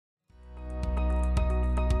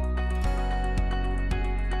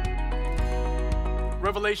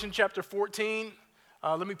Revelation chapter 14.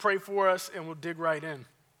 Let me pray for us and we'll dig right in.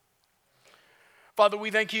 Father,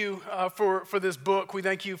 we thank you for this book. We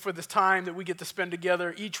thank you for this time that we get to spend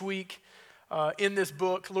together each week in this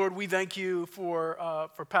book. Lord, we thank you for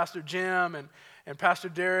Pastor Jim and Pastor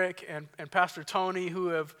Derek and Pastor Tony, who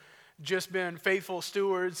have just been faithful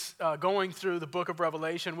stewards going through the book of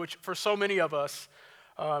Revelation, which for so many of us,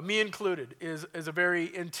 me included, is a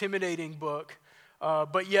very intimidating book.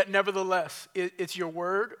 But yet, nevertheless, it's your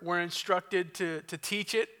word. We're instructed to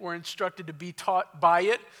teach it. We're instructed to be taught by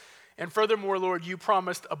it. And furthermore, Lord, you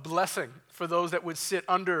promised a blessing for those that would sit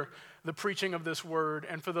under the preaching of this word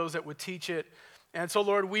and for those that would teach it. And so,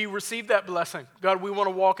 Lord, we receive that blessing. God, we want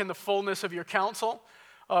to walk in the fullness of your counsel.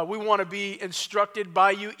 We want to be instructed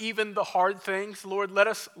by you, even the hard things. Lord, let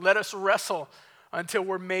us wrestle until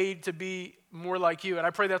we're made to be more like you. And I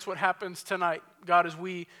pray that's what happens tonight, God, as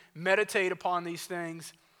we meditate upon these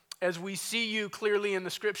things, as we see you clearly in the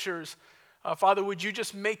scriptures. Father, would you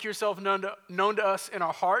just make yourself known to us in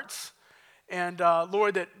our hearts? And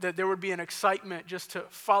Lord, that there would be an excitement just to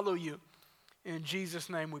follow you. In Jesus'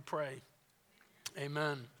 name we pray.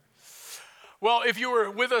 Amen. Well, if you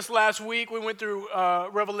were with us last week, we went through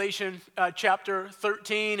Revelation chapter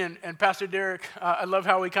 13, and Pastor Derek, I love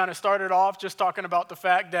how we kind of started off just talking about the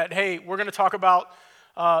fact that, hey, we're going to talk about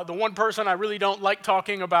the one person I really don't like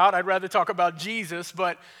talking about. I'd rather talk about Jesus,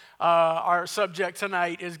 but our subject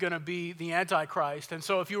tonight is going to be the Antichrist. And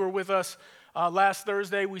so if you were with us last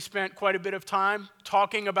Thursday, we spent quite a bit of time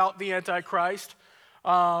talking about the Antichrist.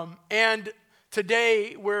 And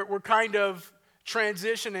today, we're kind of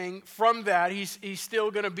transitioning from that. He's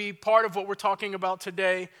still going to be part of what we're talking about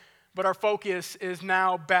today, but our focus is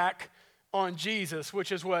now back on Jesus,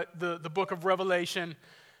 which is what the book of Revelation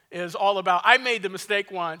is all about. I made the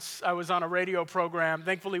mistake once. I was on a radio program.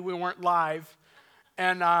 Thankfully, we weren't live,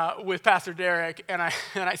 and with Pastor Derek, and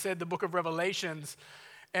I said the book of Revelations,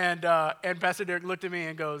 and Pastor Derek looked at me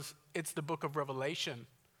and goes, "It's the book of Revelation."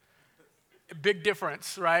 Big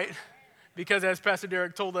difference, right? Because as Pastor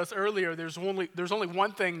Derek told us earlier, there's only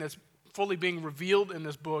one thing that's fully being revealed in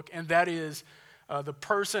this book, and that is the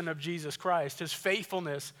person of Jesus Christ, his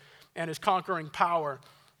faithfulness and his conquering power.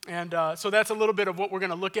 And so that's a little bit of what we're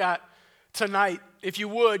going to look at tonight. If you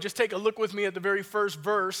would, just take a look with me at the very first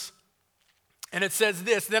verse, and it says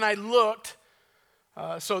this: "Then I looked,"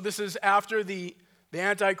 so this is after the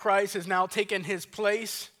Antichrist has now taken his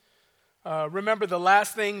place. Remember, the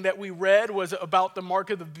last thing that we read was about the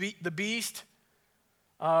mark of the beast.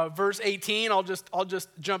 Verse 18, I'll just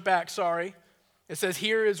jump back, sorry. It says,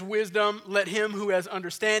 "Here is wisdom. Let him who has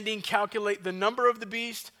understanding calculate the number of the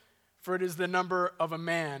beast, for it is the number of a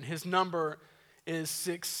man. His number is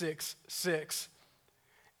 666.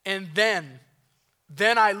 And then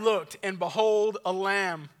I looked, and behold, a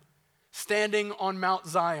lamb standing on Mount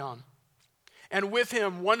Zion, and with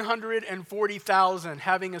him 140,000,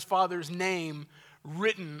 having his father's name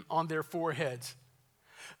written on their foreheads."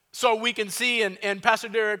 So we can see, and Pastor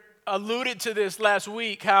Derek alluded to this last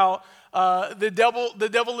week, how the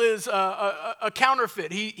devil is a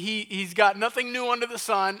counterfeit. He's got nothing new under the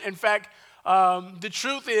sun. In fact, the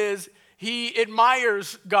truth is he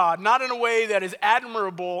admires God, not in a way that is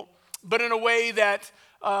admirable, but in a way that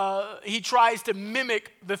he tries to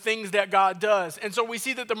mimic the things that God does. And so we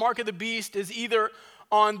see that the mark of the beast is either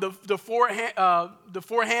on the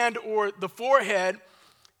forehand or the forehead.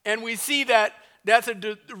 And we see that that's a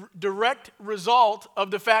direct result of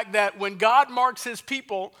the fact that when God marks his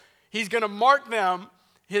people, he's going to mark them.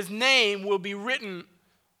 His name will be written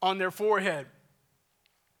on their forehead.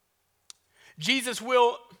 Jesus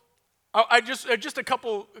will, just a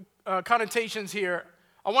couple connotations here.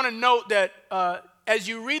 I want to note that as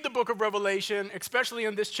you read the book of Revelation, especially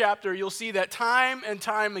in this chapter, you'll see that time and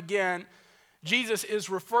time again, Jesus is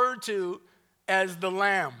referred to as the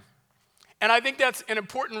Lamb. And I think that's an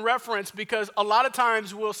important reference because a lot of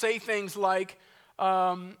times we'll say things like,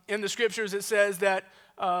 in the scriptures it says that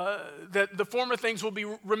the former things will be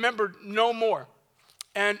remembered no more.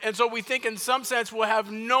 And so we think in some sense we'll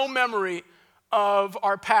have no memory of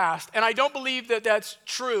our past. And I don't believe that that's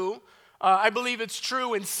true. I believe it's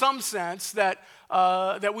true in some sense that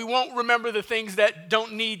we won't remember the things that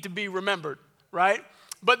don't need to be remembered, right?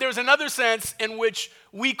 But there's another sense in which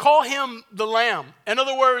we call him the Lamb. In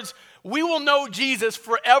other words, we will know Jesus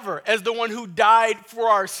forever as the one who died for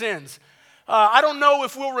our sins. I don't know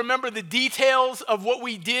if we'll remember the details of what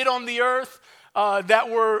we did on the earth that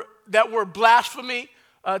were blasphemy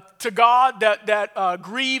to God, that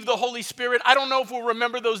grieved the Holy Spirit. I don't know if we'll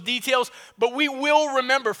remember those details, but we will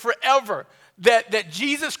remember forever that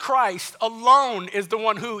Jesus Christ alone is the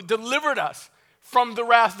one who delivered us from the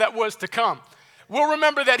wrath that was to come. We'll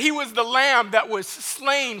remember that he was the lamb that was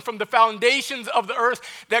slain from the foundations of the earth,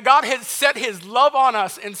 that God had set his love on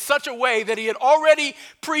us in such a way that he had already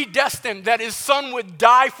predestined that his son would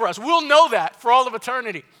die for us. We'll know that for all of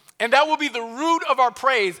eternity. And that will be the root of our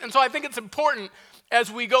praise. And so I think it's important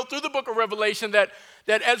as we go through the book of Revelation that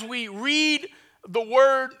as we read the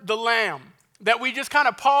word, the Lamb, that we just kind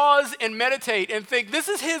of pause and meditate and think, this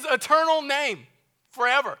is his eternal name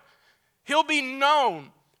forever. He'll be known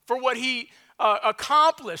for what he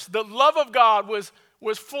accomplished. The love of God was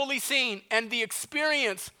fully seen, and the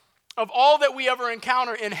experience of all that we ever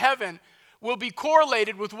encounter in heaven will be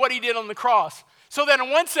correlated with what he did on the cross. So that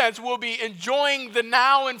in one sense, we'll be enjoying the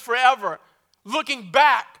now and forever, looking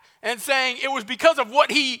back and saying it was because of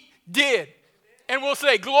what he did. And we'll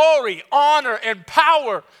say glory, honor, and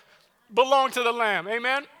power belong to the Lamb.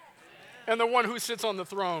 Amen? And the one who sits on the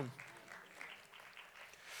throne.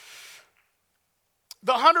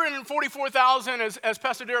 The 144,000, as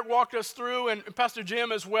Pastor Derek walked us through, and Pastor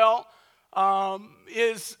Jim as well,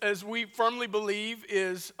 is, as we firmly believe,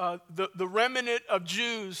 is the remnant of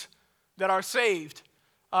Jews that are saved.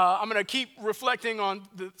 I'm going to keep reflecting on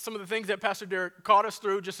some of the things that Pastor Derek caught us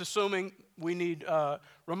through, just assuming we need a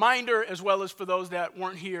reminder, as well as for those that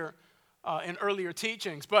weren't here in earlier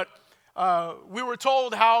teachings. But we were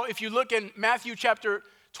told how, if you look in Matthew chapter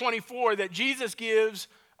 24, that Jesus gives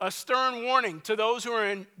a stern warning to those who are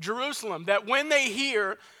in Jerusalem, that when they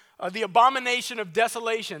hear the abomination of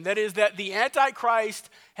desolation, that is, that the Antichrist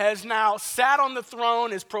has now sat on the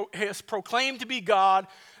throne, has proclaimed to be God,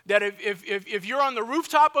 that if you're on the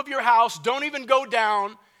rooftop of your house, don't even go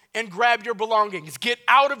down and grab your belongings. Get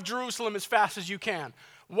out of Jerusalem as fast as you can.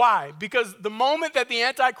 Why? Because the moment that the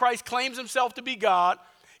Antichrist claims himself to be God,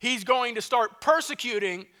 he's going to start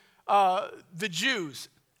persecuting the Jews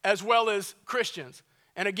as well as Christians.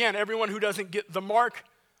 And again, everyone who doesn't get the mark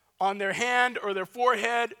on their hand or their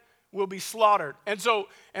forehead will be slaughtered. And so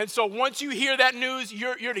once you hear that news,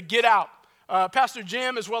 you're to get out. Pastor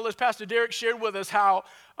Jim, as well as Pastor Derek, shared with us how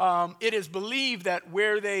it is believed that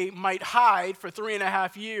where they might hide for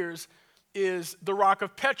 3.5 years is the rock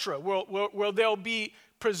of Petra, where they'll be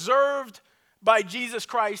preserved by Jesus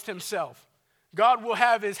Christ himself. God will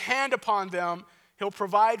have his hand upon them. He'll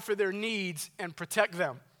provide for their needs and protect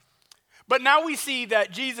them. But now we see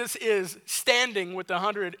that Jesus is standing with the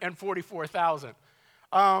 144,000.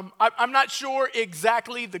 I'm not sure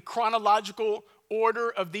exactly the chronological order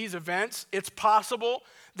of these events. It's possible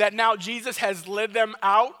that now Jesus has led them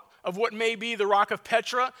out of what may be the rock of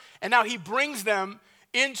Petra, and now he brings them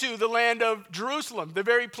into the land of Jerusalem, the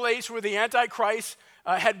very place where the Antichrist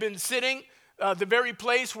had been sitting, the very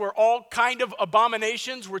place where all kind of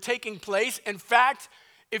abominations were taking place. In fact,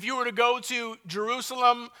 if you were to go to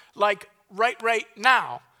Jerusalem like right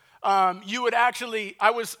now, you would actually,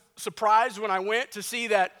 I was surprised when I went to see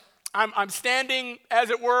that I'm standing, as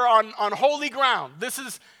it were, on holy ground. This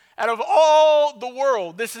is, out of all the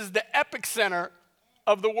world, this is the epicenter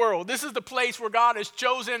of the world. This is the place where God has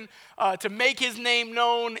chosen to make his name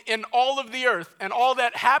known in all of the earth. And all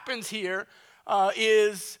that happens here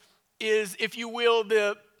is, if you will,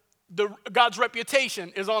 God's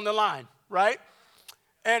reputation is on the line, right?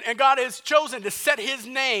 And God has chosen to set his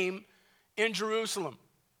name in Jerusalem.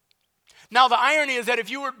 Now, the irony is that if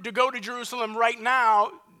you were to go to Jerusalem right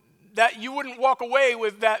now, that you wouldn't walk away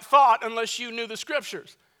with that thought unless you knew the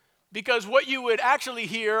scriptures. Because what you would actually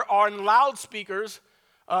hear are loudspeakers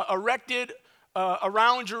erected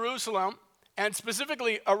around Jerusalem, and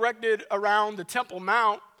specifically erected around the Temple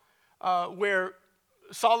Mount, where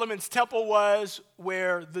Solomon's temple was,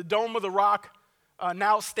 where the Dome of the Rock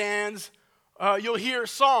now stands. You'll hear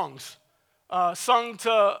songs sung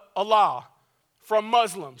to Allah from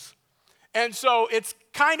Muslims. And so it's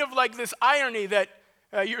kind of like this irony that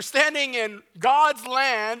you're standing in God's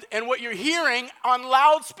land, and what you're hearing on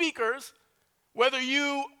loudspeakers, whether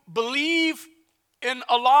you believe in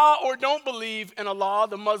Allah or don't believe in Allah,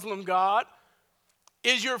 the Muslim God,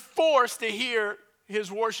 is you're forced to hear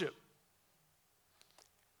his worship.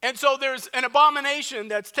 And so there's an abomination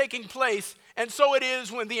that's taking place, and so it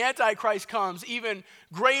is when the Antichrist comes, even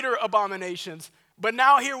greater abominations. But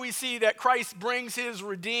now here we see that Christ brings his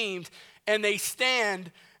redeemed, and they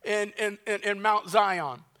stand in Mount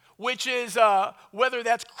Zion, which is, whether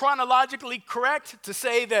that's chronologically correct to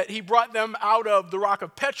say that he brought them out of the rock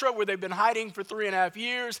of Petra, where they've been hiding for 3.5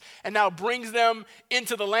 years, and now brings them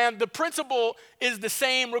into the land. The principle is the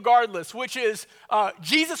same regardless, which is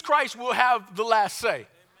Jesus Christ will have the last say.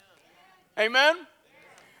 Amen? Amen?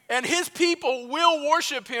 And his people will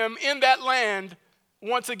worship him in that land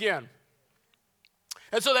once again.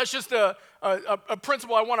 And so that's just a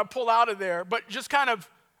principle I want to pull out of there, but just kind of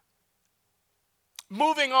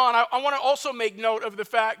moving on, I want to also make note of the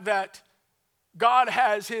fact that God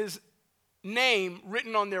has his name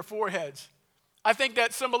written on their foreheads. I think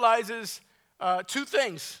that symbolizes two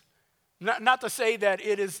things. Not to say that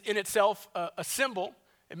it is in itself a symbol,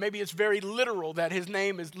 and maybe it's very literal that his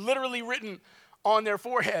name is literally written on their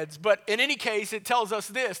foreheads, but in any case, it tells us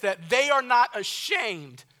this, that they are not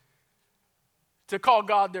ashamed to call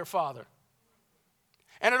God their Father.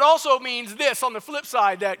 And it also means this on the flip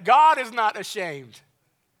side, that God is not ashamed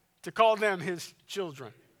to call them his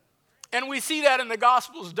children. And we see that in the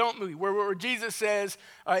Gospels, don't we? Where Jesus says,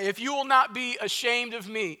 if you will not be ashamed of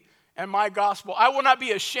me and my gospel, I will not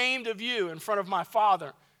be ashamed of you in front of my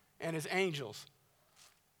Father and his angels.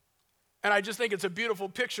 And I just think it's a beautiful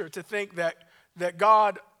picture to think that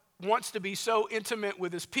God wants to be so intimate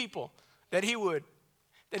with his people that he would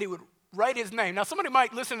write his name. Now, somebody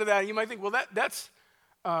might listen to that and you might think, well, that's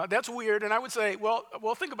weird. And I would say, well,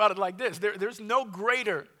 think about it like this. There's no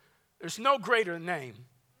greater name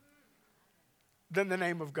than the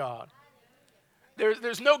name of God.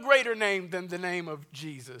 There's no greater name than the name of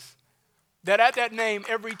Jesus. That at that name,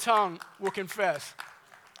 every tongue will confess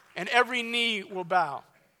and every knee will bow.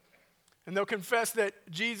 And they'll confess that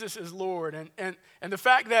Jesus is Lord. And the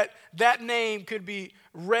fact that that name could be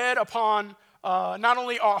read upon not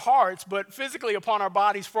only our hearts, but physically upon our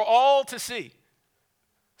bodies for all to see.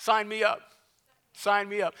 Sign me up. Sign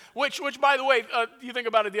me up. Which by the way, you think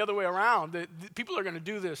about it the other way around. The people are going to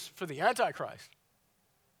do this for the Antichrist.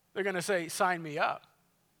 They're going to say, sign me up.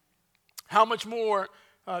 How much more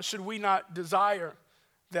should we not desire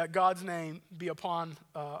that God's name be upon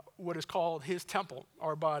what is called his temple,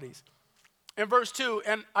 our bodies? In verse 2,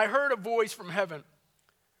 and I heard a voice from heaven,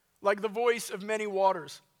 like the voice of many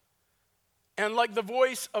waters, and like the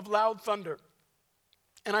voice of loud thunder.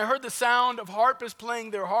 And I heard the sound of harpists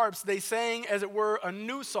playing their harps. They sang, as it were, a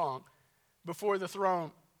new song before the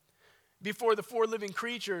throne, before the four living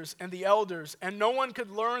creatures and the elders. And no one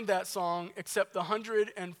could learn that song except the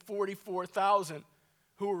 144,000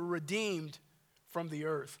 who were redeemed from the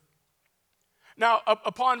earth. Now,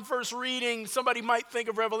 upon first reading, somebody might think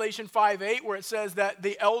of Revelation 5:8, where it says that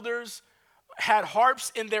the elders had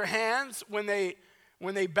harps in their hands when they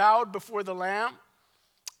bowed before the Lamb.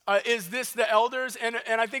 Is this the elders? And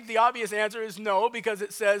I think the obvious answer is no, because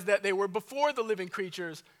it says that they were before the living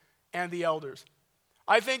creatures and the elders.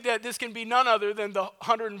 I think that this can be none other than the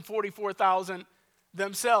 144,000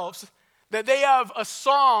 themselves, that they have a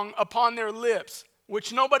song upon their lips,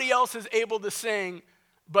 which nobody else is able to sing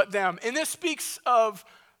but them. And this speaks of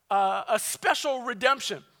a special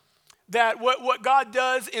redemption, that what God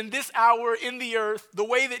does in this hour in the earth, the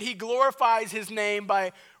way that he glorifies his name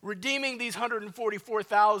by redeeming these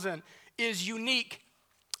 144,000 is unique,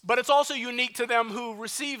 but it's also unique to them who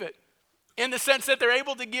receive it, in the sense that they're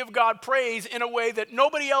able to give God praise in a way that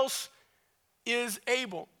nobody else is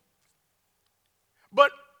able.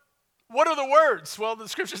 But what are the words? Well, the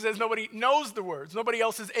scripture says nobody knows the words. Nobody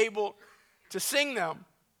else is able to sing them.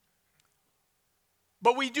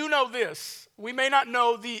 But we do know this. We may not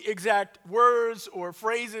know the exact words or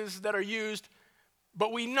phrases that are used,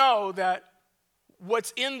 but we know that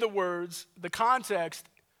what's in the words, the context,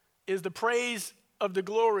 is the praise of the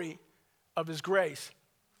glory of his grace.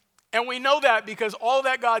 And we know that because all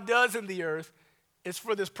that God does in the earth is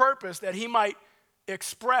for this purpose, that he might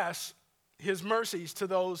express his mercies to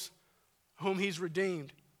those whom he's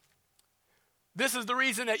redeemed. This is the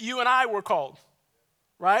reason that you and I were called,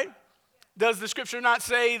 right? Does the scripture not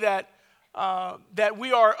say that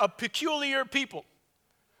we are a peculiar people,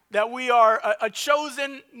 that we are a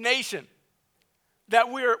chosen nation, that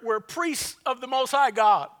we're priests of the Most High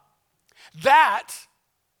God?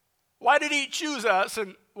 Why did he choose us,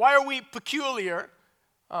 and why are we peculiar?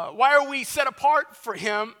 Why are we set apart for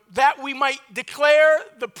him? That we might declare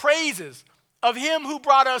the praises of him who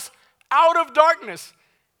brought us out of darkness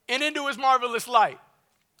and into his marvelous light.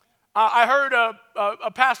 I heard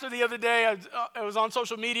a pastor the other day, I was on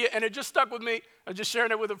social media, and it just stuck with me. I was just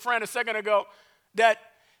sharing it with a friend a second ago, that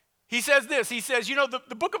he says this. He says,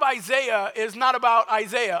 the book of Isaiah is not about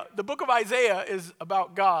Isaiah. The book of Isaiah is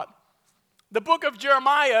about God. The book of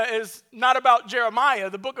Jeremiah is not about Jeremiah.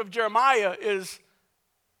 The book of Jeremiah is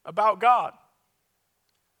about God.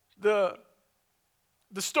 The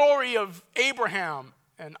story of Abraham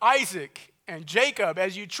and Isaac and Jacob,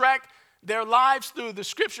 as you track their lives through the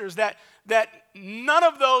scriptures, that none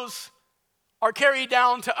of those are carried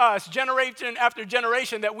down to us generation after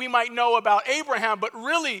generation, that we might know about Abraham, but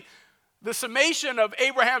really the summation of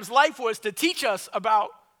Abraham's life was to teach us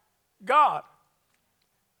about God.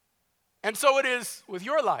 And so it is with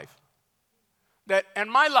your life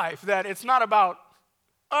and my life, that it's not about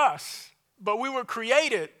us, but we were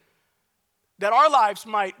created that our lives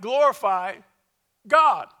might glorify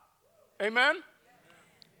God. Amen?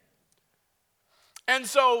 And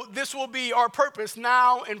so this will be our purpose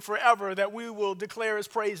now and forever, that we will declare his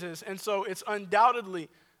praises. And so it's undoubtedly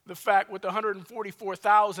the fact with the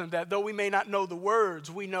 144,000 that though we may not know the words,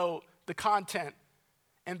 we know the content.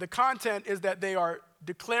 And the content is that they are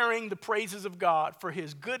declaring the praises of God for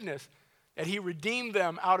his goodness, that he redeemed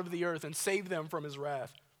them out of the earth and saved them from his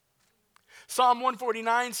wrath. Psalm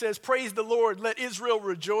 149 says, "Praise the Lord, let Israel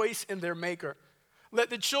rejoice in their maker. Let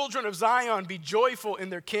the children of Zion be joyful in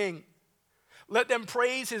their king. Let them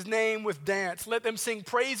praise his name with dance. Let them sing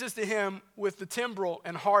praises to him with the timbrel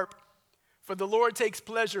and harp. For the Lord takes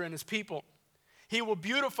pleasure in his people. He will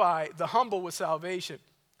beautify the humble with salvation.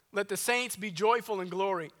 Let the saints be joyful in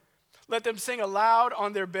glory. Let them sing aloud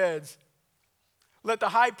on their beds. Let the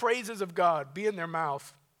high praises of God be in their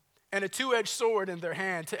mouth, and a two-edged sword in their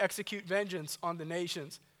hand, to execute vengeance on the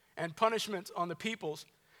nations and punishments on the peoples,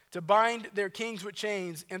 to bind their kings with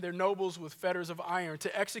chains and their nobles with fetters of iron,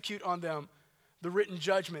 to execute on them the written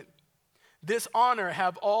judgment. This honor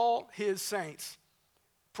have all his saints.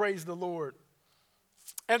 Praise the Lord."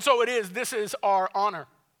 And so this is our honor,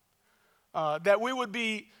 that we would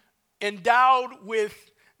be endowed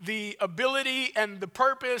with the ability and the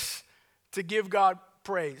purpose to give God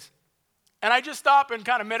praise. And I just stop and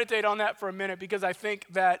kind of meditate on that for a minute, because I think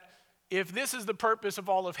that if this is the purpose of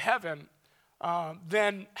all of heaven,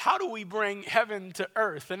 then how do we bring heaven to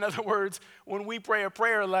earth? In other words, when we pray a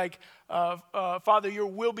prayer like, Father, your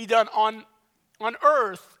will be done on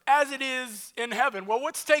earth as it is in heaven. Well,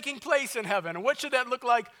 what's taking place in heaven? And what should that look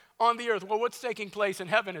like on the earth? Well, what's taking place in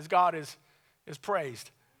heaven is God is praised.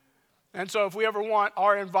 And so if we ever want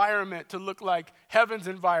our environment to look like heaven's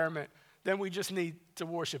environment, then we just need to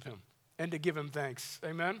worship him and to give him thanks.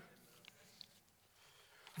 Amen?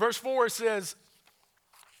 Verse 4 says,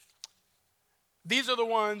 "These are the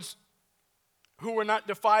ones who were not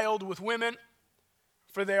defiled with women,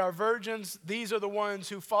 for they are virgins. These are the ones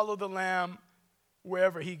who follow the Lamb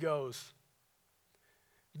wherever he goes.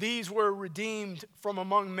 These were redeemed from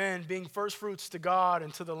among men, being firstfruits to God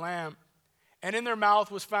and to the Lamb. And in their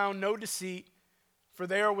mouth was found no deceit, for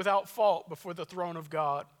they are without fault before the throne of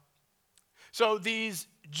God." So these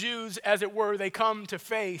Jews, as it were, they come to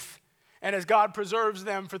faith, and as God preserves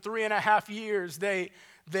them for 3.5 years, they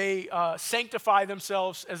sanctify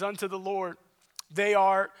themselves as unto the Lord. They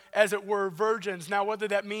are, as it were, virgins. Now, whether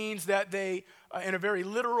that means that they, in a very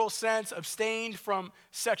literal sense, abstained from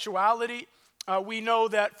sexuality, we know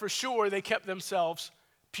that for sure they kept themselves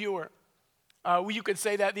pure. You could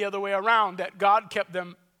say that the other way around, that God kept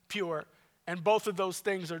them pure, and both of those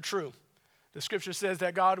things are true. The scripture says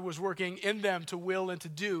that God was working in them to will and to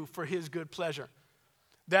do for his good pleasure.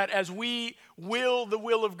 That as we will the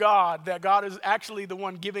will of God, that God is actually the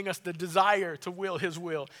one giving us the desire to will his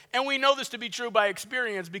will. And we know this to be true by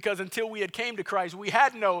experience, because until we had came to Christ, we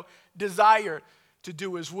had no desire to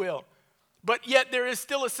do his will. But yet there is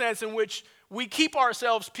still a sense in which we keep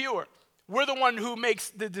ourselves pure. We're the one who makes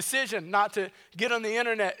the decision not to get on the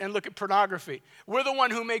internet and look at pornography. We're the one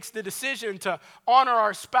who makes the decision to honor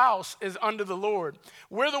our spouse as under the Lord.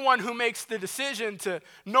 We're the one who makes the decision to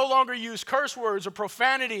no longer use curse words or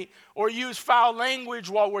profanity or use foul language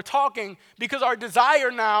while we're talking, because our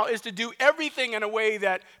desire now is to do everything in a way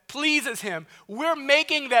that pleases him. We're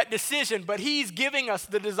making that decision, but he's giving us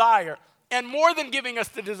the desire. And more than giving us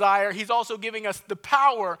the desire, he's also giving us the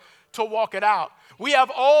power to walk it out. We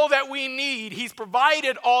have all that we need. He's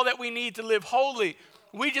provided all that we need to live holy.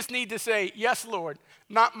 We just need to say, "Yes, Lord,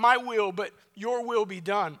 not my will, but your will be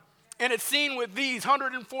done." And it's seen with these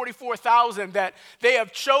 144,000 that they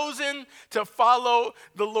have chosen to follow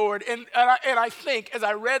the Lord. And I think as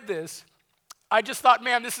I read this, I just thought,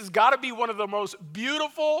 man, this has got to be one of the most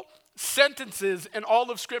beautiful sentences in all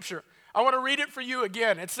of Scripture. I want to read it for you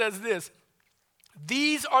again. It says this: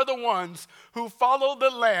 "These are the ones who follow the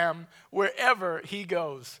Lamb wherever he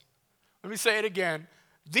goes." Let me say it again.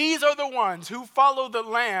 These are the ones who follow the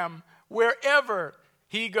Lamb wherever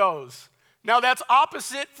he goes. Now that's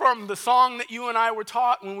opposite from the song that you and I were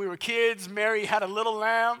taught when we were kids, "Mary had a little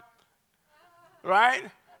lamb."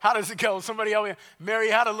 Right? How does it go? Somebody help me. Mary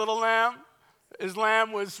had a little lamb. His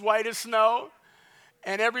lamb was white as snow.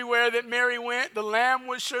 And everywhere that Mary went, the lamb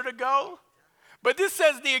was sure to go. But this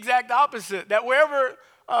says the exact opposite, that wherever,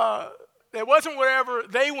 it wasn't wherever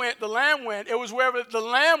they went, the lamb went. It was wherever the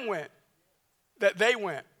lamb went, that they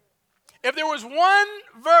went. If there was one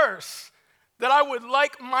verse that I would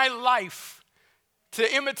like my life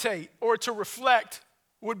to imitate or to reflect,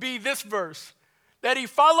 would be this verse, that he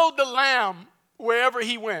followed the lamb wherever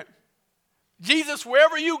he went. Jesus,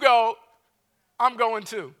 wherever you go, I'm going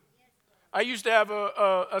too. I used to have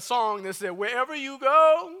a song that said, wherever you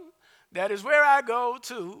go, that is where I go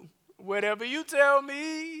too. Whatever you tell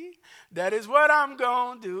me, that is what I'm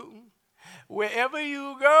going to do. Wherever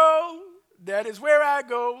you go, that is where I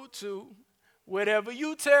go to. Whatever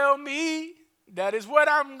you tell me, that is what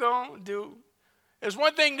I'm going to do. It's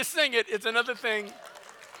one thing to sing it, it's another thing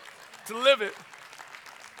to live it.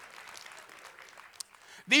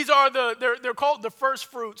 These are they're called the first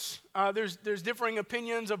fruits. There's differing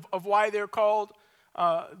opinions of why they're called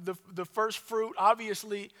the first fruit.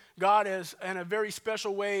 Obviously, God has, in a very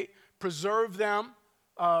special way, preserved them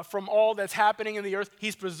from all that's happening in the earth.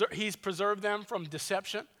 He's preserved them from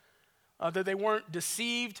deception, that they weren't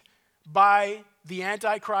deceived by the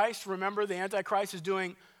Antichrist. Remember, the Antichrist is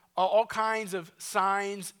doing all kinds of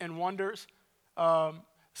signs and wonders,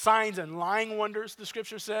 signs and lying wonders, the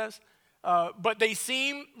scripture says. But they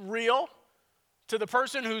seem real to the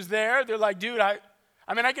person who's there. They're like, dude, I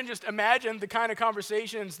can just imagine the kind of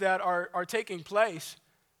conversations that are taking place.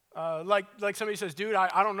 Like somebody says, dude,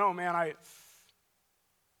 I don't know, man.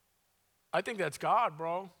 I think that's God,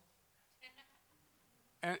 bro.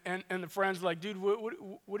 And the friend's like, dude,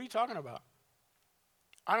 what are you talking about?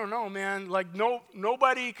 I don't know, man. Like,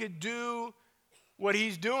 nobody could do what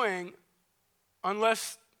he's doing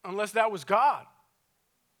unless that was God.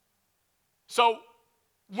 So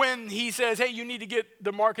when he says, hey, you need to get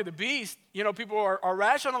the mark of the beast, people are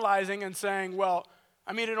rationalizing and saying, well,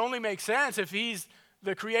 it only makes sense. If he's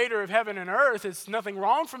the creator of heaven and earth, it's nothing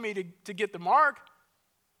wrong for me to get the mark.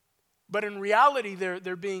 But in reality,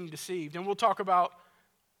 they're being deceived. And we'll talk about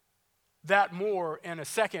that more in a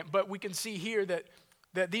second. But we can see here that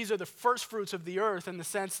these are the first fruits of the earth in the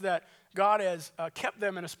sense that God has kept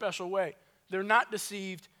them in a special way. They're not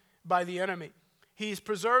deceived by the enemy. He's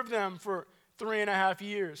preserved them for 3.5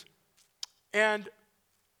 years. And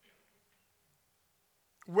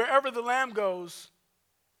wherever the Lamb goes,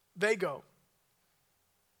 they go.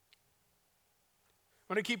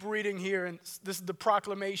 I'm going to keep reading here, and this is the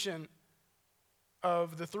proclamation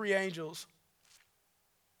of the three angels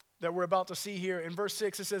that we're about to see here. In verse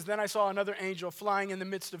 6, it says, then I saw another angel flying in the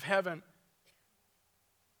midst of heaven.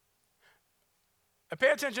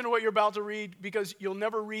 Pay attention to what you're about to read, because you'll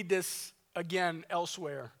never read this again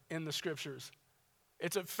elsewhere in the scriptures.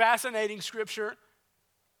 It's a fascinating scripture.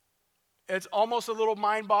 It's almost a little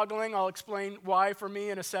mind-boggling. I'll explain why for me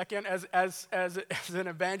in a second as an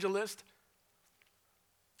evangelist.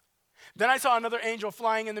 Then I saw another angel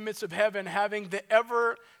flying in the midst of heaven, having the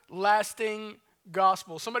everlasting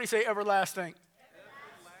gospel. Somebody say everlasting.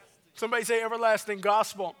 Somebody say everlasting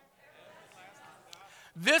gospel.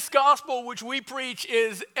 This gospel which we preach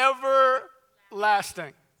is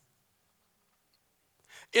everlasting.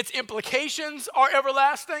 Its implications are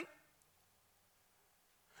everlasting.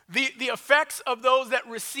 The effects of those that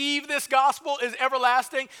receive this gospel is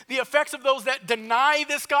everlasting. The effects of those that deny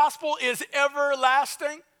this gospel is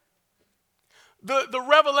everlasting. The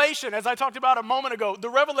revelation, as I talked about a moment ago, the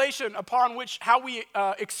revelation upon which how we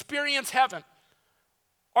experience heaven,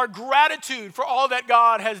 our gratitude for all that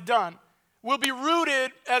God has done, will be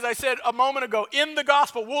rooted, as I said a moment ago, in the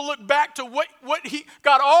gospel. We'll look back to what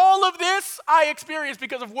God, all of this I experienced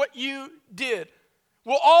because of what you did.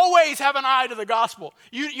 We'll always have an eye to the gospel.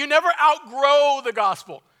 You never outgrow the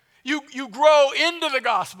gospel. You grow into the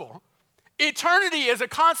gospel. Eternity is a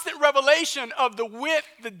constant revelation of the width,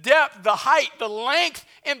 the depth, the height, the length,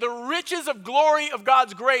 and the riches of glory of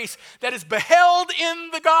God's grace that is beheld in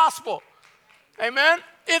the gospel. Amen?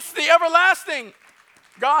 It's the everlasting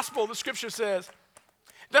gospel, the scripture says.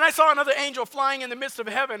 Then I saw another angel flying in the midst of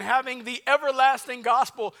heaven, having the everlasting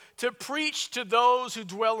gospel to preach to those who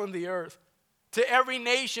dwell in the earth, to every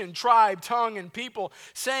nation, tribe, tongue, and people,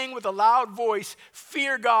 saying with a loud voice,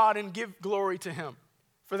 fear God and give glory to him.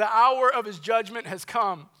 For the hour of his judgment has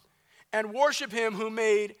come, and worship him who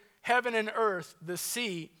made heaven and earth, the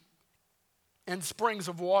sea, and springs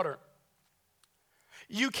of water.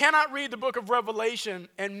 You cannot read the book of Revelation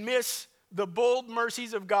and miss the bold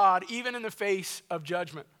mercies of God, even in the face of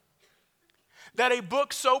judgment. That a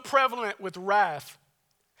book so prevalent with wrath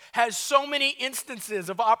has so many instances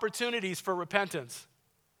of opportunities for repentance.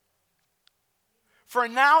 For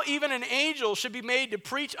now, even an angel should be made to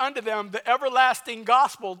preach unto them the everlasting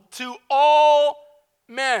gospel to all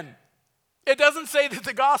men. It doesn't say that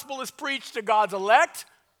the gospel is preached to God's elect.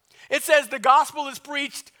 It says the gospel is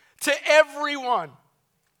preached to everyone.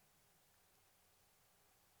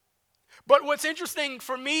 But what's interesting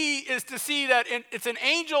for me is to see that it's an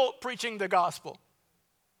angel preaching the gospel.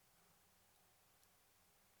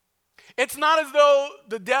 It's not as though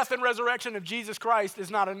the death and resurrection of Jesus Christ is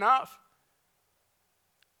not enough.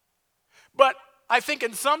 But I think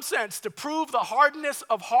in some sense, to prove the hardness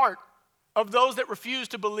of heart of those that refuse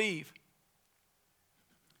to believe.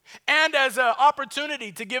 And as an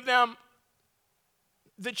opportunity to give them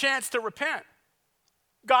the chance to repent,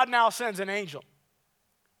 God now sends an angel.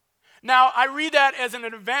 Now, I read that as an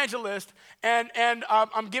evangelist, and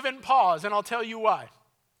I'm given pause, and I'll tell you why.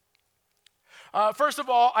 First of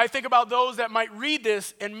all, I think about those that might read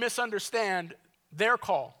this and misunderstand their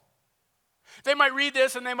call. They might read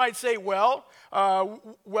this and they might say, well,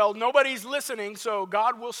 nobody's listening, so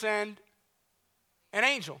God will send an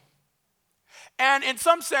angel. And in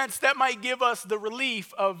some sense, that might give us the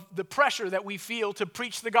relief of the pressure that we feel to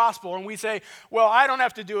preach the gospel. And we say, well, I don't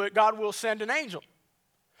have to do it. God will send an angel.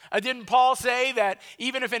 Didn't Paul say that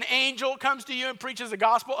even if an angel comes to you and preaches the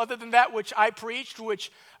gospel other than that which I preached,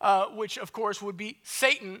 which of course would be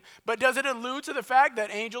Satan, but does it allude to the fact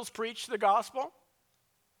that angels preach the gospel?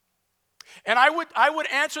 And I would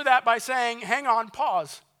answer that by saying, hang on,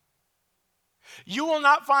 pause. You will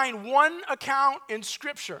not find one account in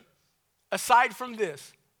Scripture, aside from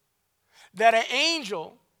this, that an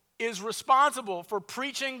angel is responsible for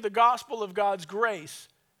preaching the gospel of God's grace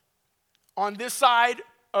on this side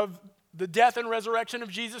of the death and resurrection of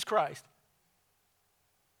Jesus Christ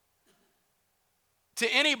to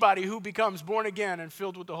anybody who becomes born again and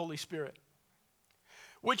filled with the Holy Spirit.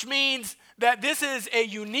 Which means that this is a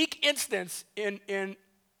unique instance in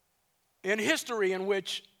history in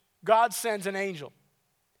which God sends an angel.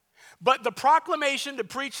 But the proclamation to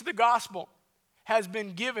preach the gospel has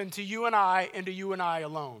been given to you and I and to you and I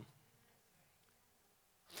alone.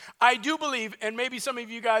 I do believe, and maybe some of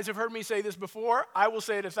you guys have heard me say this before, I will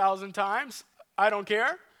say it 1,000 times, I don't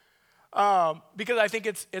care, because I think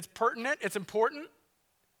it's pertinent, it's important,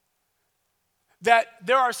 that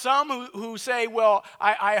there are some who say, well,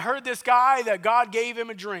 I heard this guy that God gave him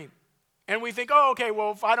a dream. And we think, oh, okay,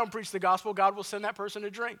 well, if I don't preach the gospel, God will send that person a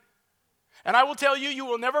dream. And I will tell you, you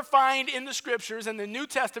will never find in the Scriptures, in the New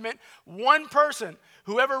Testament, one person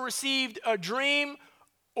who ever received a dream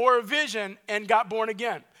or a vision and got born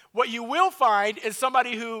again. What you will find is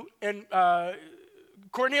somebody who, in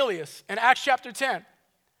Cornelius, in Acts chapter 10,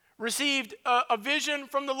 received a vision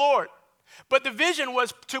from the Lord. But the vision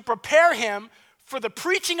was to prepare him for the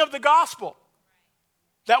preaching of the gospel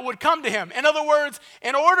that would come to him. In other words,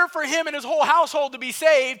 in order for him and his whole household to be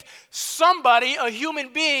saved, somebody, a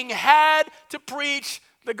human being, had to preach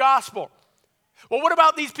the gospel. Well, what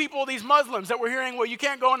about these people, these Muslims that we're hearing, well, you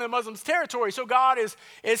can't go into the Muslims' territory, so God is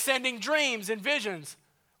sending dreams and visions.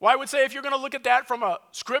 Well, I would say if you're going to look at that from a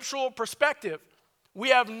scriptural perspective, we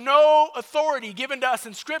have no authority given to us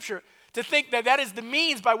in Scripture to think that that is the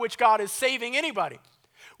means by which God is saving anybody.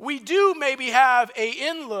 We do maybe have an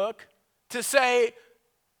in-look to say,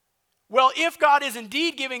 well, if God is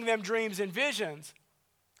indeed giving them dreams and visions,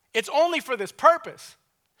 it's only for this purpose.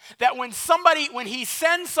 That when he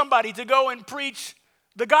sends somebody to go and preach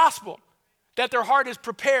the gospel, that their heart is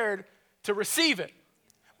prepared to receive it.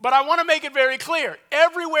 But I want to make it very clear.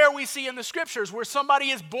 Everywhere we see in the Scriptures where somebody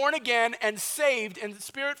is born again and saved and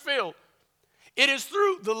Spirit-filled, it is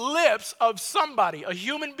through the lips of somebody, a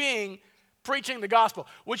human being, preaching the gospel,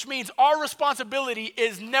 which means our responsibility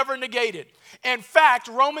is never negated. In fact,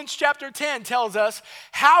 Romans chapter 10 tells us,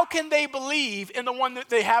 how can they believe in the one that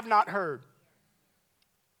they have not heard?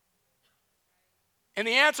 And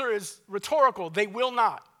the answer is rhetorical. They will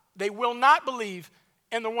not. They will not believe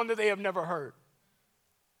in the one that they have never heard.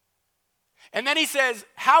 And then he says,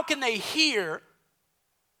 how can they hear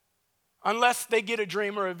unless they get a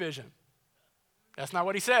dream or a vision? That's not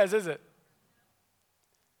what he says, is it?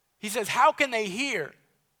 He says, how can they hear?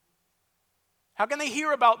 How can they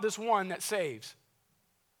hear about this one that saves?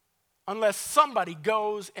 Unless somebody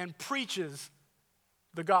goes and preaches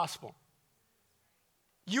the gospel.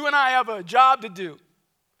 You and I have a job to do.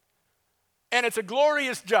 And it's a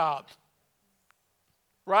glorious job.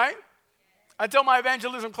 Right? I tell my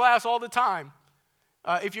evangelism class all the time,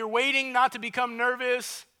 if you're waiting not to become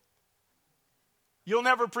nervous, you'll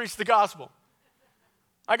never preach the gospel.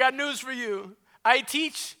 I got news for you. I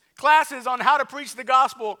teach classes on how to preach the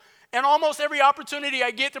gospel, and almost every opportunity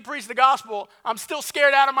I get to preach the gospel, I'm still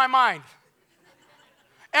scared out of my mind.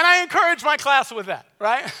 And I encourage my class with that,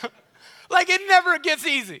 right? Like it never gets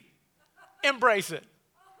easy. Embrace it.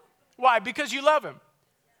 Why? Because you love him.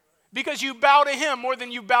 Because you bow to him more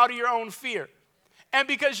than you bow to your own fear. And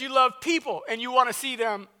because you love people and you want to see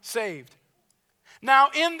them saved. Now,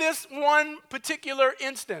 in this one particular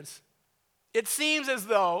instance, it seems as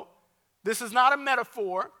though this is not a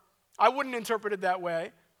metaphor. I wouldn't interpret it that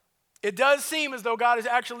way. It does seem as though God is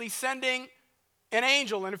actually sending an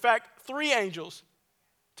angel, and in fact, 3 angels,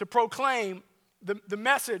 to proclaim the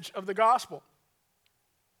message of the gospel.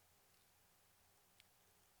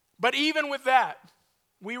 But even with that,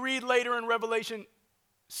 we read later in Revelation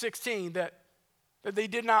 16 that they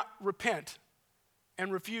did not repent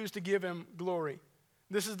and refuse to give him glory.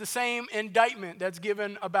 This is the same indictment that's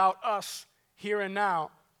given about us here and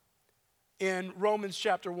now in Romans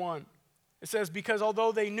chapter 1. It says, because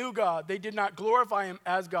although they knew God, they did not glorify him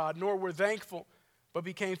as God, nor were thankful, but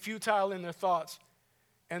became futile in their thoughts,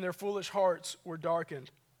 and their foolish hearts were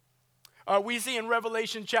darkened. We see in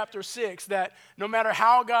Revelation chapter 6 that no matter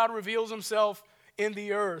how God reveals himself in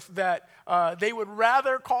the earth, that they would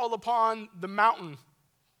rather call upon the mountain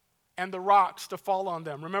and the rocks to fall on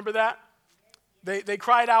them. Remember that? They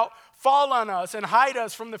cried out, fall on us and hide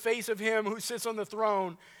us from the face of him who sits on the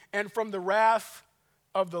throne and from the wrath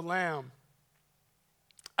of the Lamb.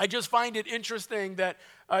 I just find it interesting that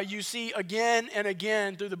you see again and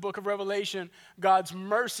again through the book of Revelation God's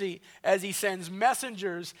mercy as he sends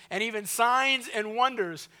messengers and even signs and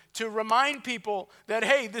wonders to remind people that,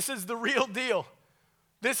 hey, this is the real deal.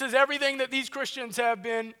 This is everything that these Christians have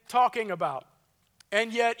been talking about.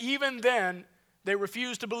 And yet even then, they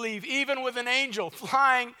refuse to believe, even with an angel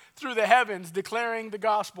flying through the heavens declaring the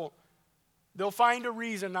gospel. They'll find a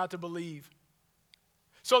reason not to believe.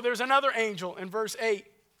 So there's another angel in verse 8.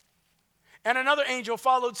 And another angel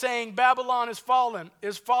followed, saying, Babylon is fallen,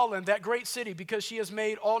 that great city, because she has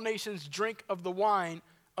made all nations drink of the wine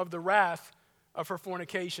of the wrath of her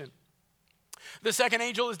fornication. The second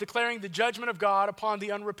angel is declaring the judgment of God upon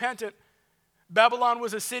the unrepentant. Babylon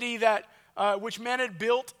was a city that which men had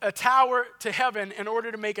built a tower to heaven in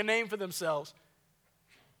order to make a name for themselves.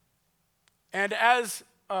 And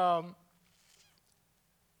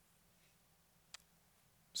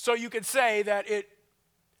so you could say that it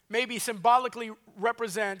maybe symbolically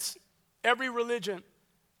represents every religion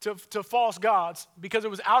to false gods, because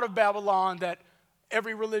it was out of Babylon that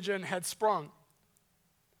every religion had sprung.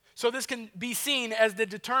 So this can be seen as the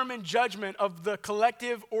determined judgment of the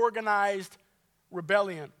collective organized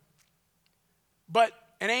rebellion. But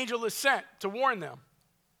an angel is sent to warn them.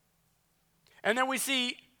 And then we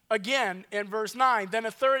see again in verse 9, then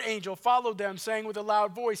a third angel followed them, saying with a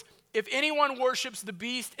loud voice, if anyone worships the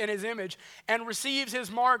beast and his image and receives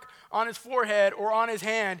his mark on his forehead or on his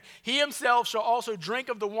hand, he himself shall also drink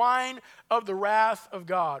of the wine of the wrath of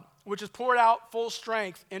God, which is poured out full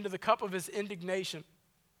strength into the cup of his indignation.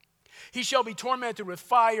 He shall be tormented with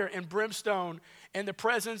fire and brimstone in the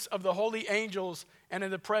presence of the holy angels and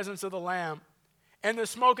in the presence of the Lamb. And the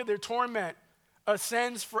smoke of their torment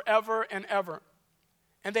ascends forever and ever.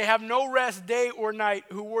 And they have no rest day or night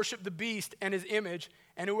who worship the beast and his image,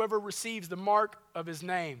 and whoever receives the mark of his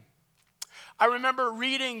name. I remember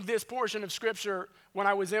reading this portion of Scripture when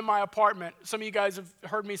I was in my apartment. Some of you guys have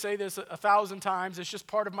heard me say this 1,000 times. It's just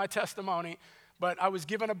part of my testimony. But I was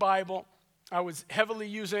given a Bible. I was heavily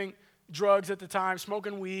using drugs at the time,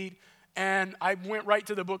 smoking weed, and I went right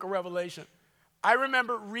to the book of Revelation. I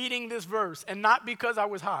remember reading this verse, and not because I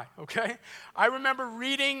was high, okay? I remember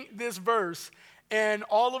reading this verse, and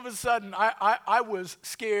all of a sudden, I was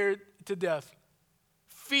scared to death.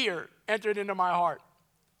 Fear entered into my heart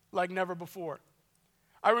like never before.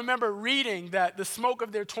 I remember reading that the smoke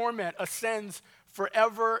of their torment ascends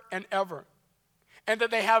forever and ever, and that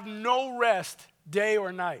they have no rest day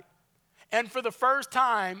or night. And for the first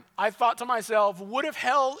time, I thought to myself, what if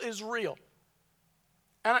hell is real?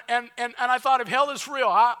 And I thought, if hell is real,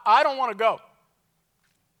 I don't want to go.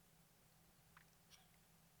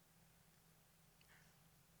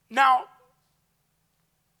 Now,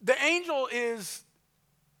 the angel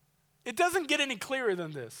it doesn't get any clearer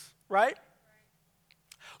than this, right?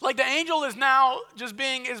 Like the angel is now just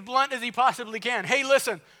being as blunt as he possibly can. Hey,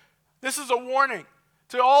 listen, this is a warning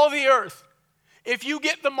to all the earth. If you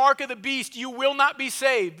get the mark of the beast, you will not be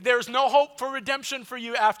saved. There's no hope for redemption for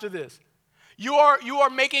you after this. You are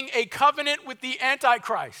making a covenant with the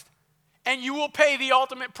Antichrist, and you will pay the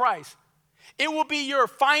ultimate price. It will be your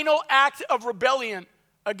final act of rebellion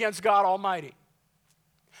against God Almighty.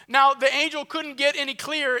 Now, the angel couldn't get any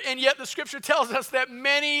clearer, and yet the Scripture tells us that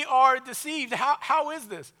many are deceived. How is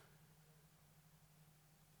this?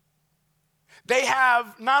 They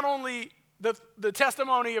have not only the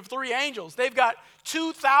testimony of 3 angels, they've got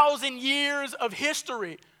 2,000 years of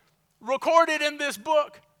history recorded in this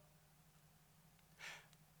book.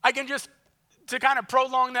 I can just, to kind of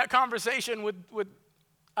prolong that conversation with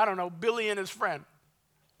I don't know, Billy and his friend,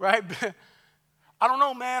 right? I don't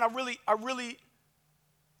know, man, I really,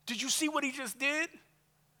 did you see what he just did?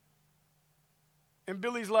 And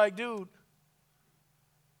Billy's like, dude,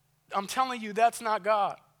 I'm telling you, that's not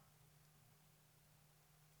God.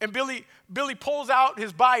 And Billy pulls out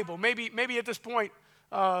his Bible. Maybe at this point,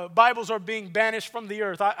 Bibles are being banished from the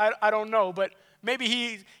earth. I don't know, but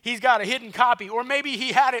maybe he's got a hidden copy, or maybe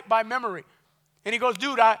he had it by memory. And he goes,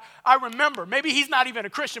 dude, I remember. Maybe he's not even a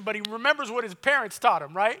Christian, but he remembers what his parents taught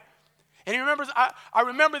him, right? And he remembers, I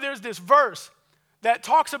remember there's this verse that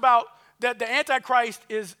talks about that the Antichrist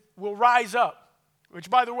will rise up, which,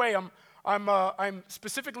 by the way, I'm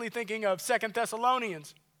specifically thinking of 2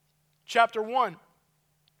 Thessalonians chapter 1.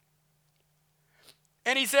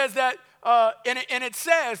 And he says that, and it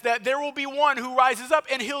says that there will be one who rises up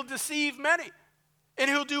and he'll deceive many. And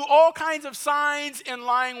he'll do all kinds of signs and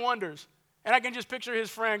lying wonders. And I can just picture his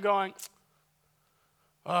friend going,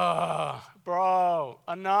 bro,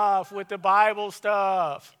 enough with the Bible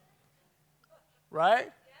stuff. Right?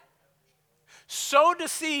 So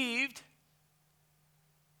deceived.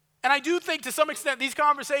 And I do think to some extent these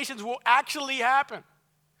conversations will actually happen.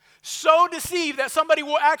 So deceived that somebody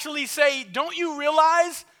will actually say, don't you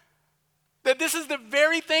realize that this is the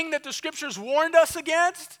very thing that the scriptures warned us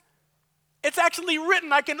against? It's actually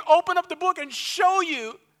written. I can open up the book and show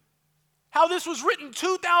you how this was written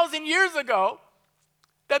 2,000 years ago,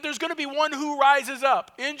 that there's going to be one who rises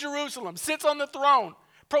up in Jerusalem, sits on the throne,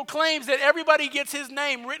 proclaims that everybody gets his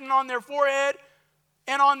name written on their forehead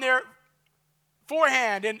and on their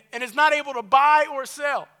forehand, and is not able to buy or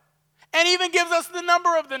sell. And even gives us the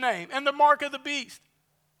number of the name and the mark of the beast.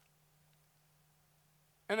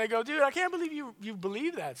 And they go, dude, I can't believe you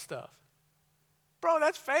believe that stuff. Bro,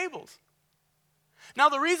 that's fables. Now,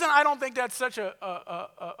 the reason I don't think that's such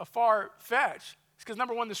a far fetch is because,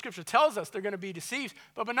 number one, the scripture tells us they're going to be deceived.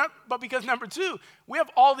 But because, number two, we have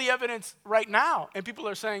all the evidence right now, and people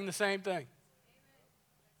are saying the same thing.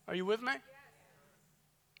 Are you with me?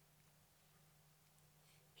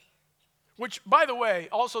 Which, by the way,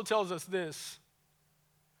 also tells us this.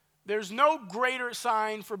 There's no greater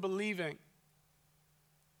sign for believing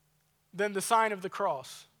than the sign of the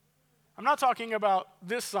cross. I'm not talking about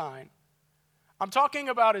this sign. I'm talking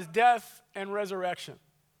about his death and resurrection.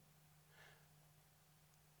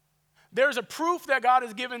 There's a proof that God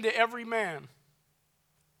has given to every man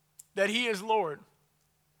that he is Lord.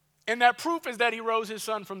 And that proof is that he rose his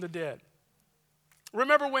son from the dead.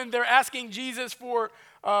 Remember when they're asking Jesus for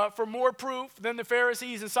more proof? Then the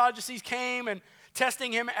Pharisees and Sadducees came and,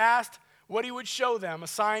 testing him, asked what he would show them, a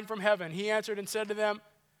sign from heaven. He answered and said to them,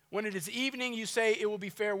 when it is evening, you say it will be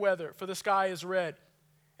fair weather, for the sky is red.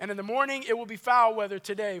 And in the morning, it will be foul weather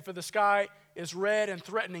today, for the sky is red and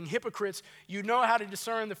threatening. Hypocrites, you know how to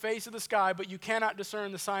discern the face of the sky, but you cannot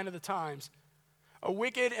discern the sign of the times. A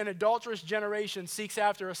wicked and adulterous generation seeks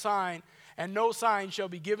after a sign, and no sign shall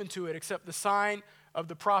be given to it except the sign of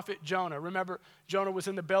the prophet Jonah. Remember, Jonah was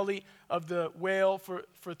in the belly of the whale for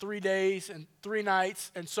 3 days and 3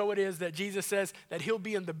 nights, and so it is that Jesus says that he'll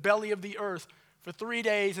be in the belly of the earth for 3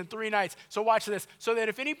 days and 3 nights. So watch this. So that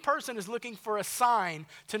if any person is looking for a sign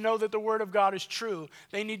to know that the word of God is true,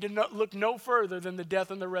 they need to look no further than the death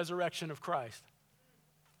and the resurrection of Christ.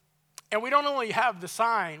 And we don't only have the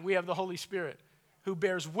sign, we have the Holy Spirit who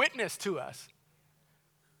bears witness to us.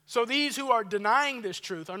 So these who are denying this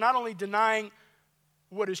truth are not only denying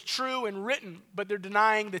what is true and written, but they're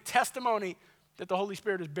denying the testimony that the Holy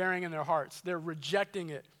Spirit is bearing in their hearts. They're rejecting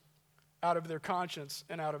it out of their conscience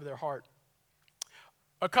and out of their heart.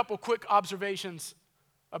 A couple quick observations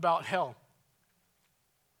about hell.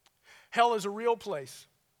 Hell is a real place.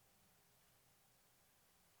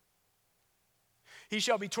 He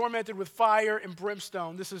shall be tormented with fire and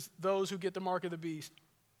brimstone. This is those who get the mark of the beast.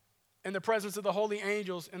 In the presence of the holy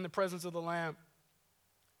angels, in the presence of the Lamb.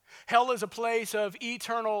 Hell is a place of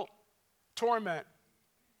eternal torment.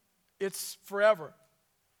 It's forever.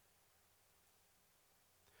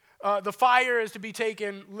 The fire is to be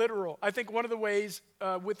taken literal. I think one of the ways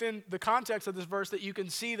within the context of this verse that you can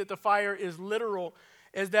see that the fire is literal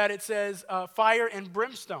is that it says fire and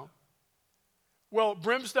brimstone. Well,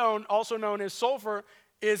 brimstone, also known as sulfur,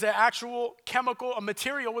 is an actual chemical, a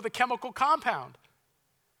material with a chemical compound.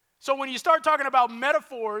 So when you start talking about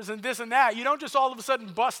metaphors and this and that, you don't just all of a sudden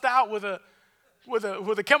bust out with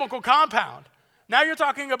a chemical compound. Now you're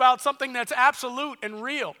talking about something that's absolute and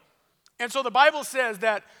real. And so the Bible says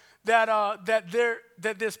that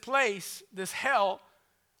this place, this hell,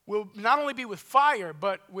 will not only be with fire,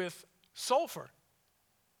 but with sulfur,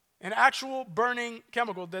 an actual burning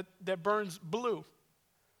chemical that burns blue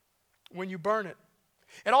when you burn it.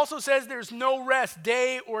 It also says there's no rest,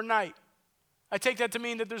 day or night. I take that to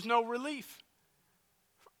mean that there's no relief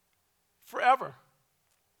forever.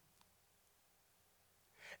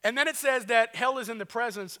 And then it says that hell is in the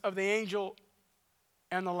presence of the angel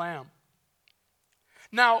and the Lamb.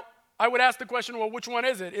 Now, I would ask the question, well, which one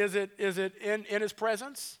is it? Is it in his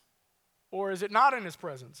presence or is it not in his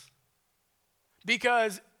presence?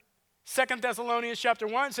 Because 2 Thessalonians chapter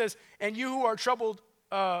 1 says, and you who are troubled,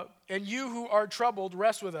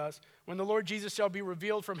 rest with us when the Lord Jesus shall be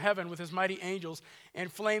revealed from heaven with his mighty angels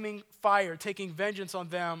and flaming fire, taking vengeance on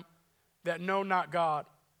them that know not God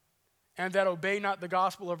and that obey not the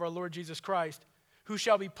gospel of our Lord Jesus Christ, who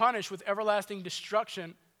shall be punished with everlasting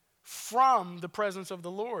destruction from the presence of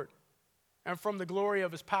the Lord and from the glory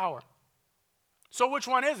of his power. So which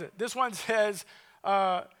one is it? This one says,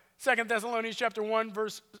 2 Thessalonians chapter 1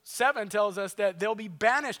 verse 7 tells us that they'll be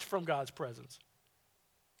banished from God's presence.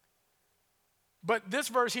 But this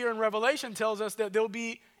verse here in Revelation tells us that they'll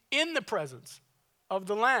be in the presence of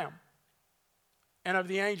the Lamb and of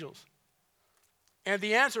the angels. And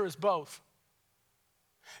the answer is both.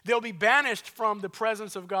 They'll be banished from the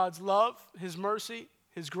presence of God's love, his mercy,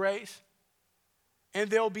 his grace, and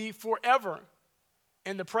they'll be forever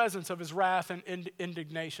in the presence of his wrath and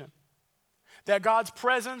indignation. That God's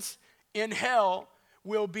presence in hell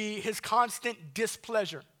will be his constant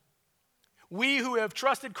displeasure. We who have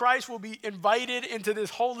trusted Christ will be invited into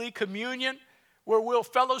this holy communion where we'll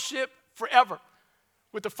fellowship forever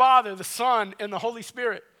with the Father, the Son, and the Holy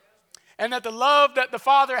Spirit. And that the love that the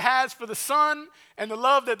Father has for the Son and the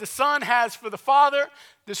love that the Son has for the Father,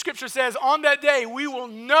 the Scripture says on that day we will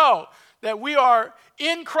know that we are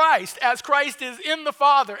in Christ as Christ is in the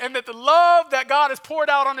Father, and that the love that God has poured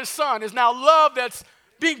out on his Son is now love that's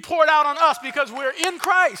being poured out on us because we're in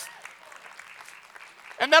Christ.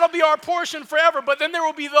 And that'll be our portion forever. But then there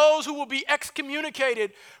will be those who will be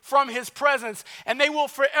excommunicated from his presence. And they will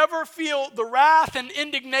forever feel the wrath and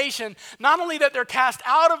indignation, not only that they're cast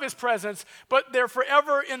out of his presence, but they're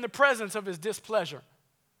forever in the presence of his displeasure.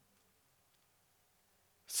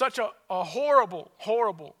 Such a horrible,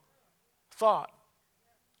 horrible thought.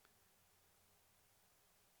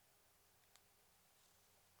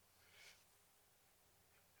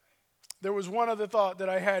 There was one other thought that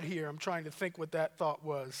I had here. I'm trying to think what that thought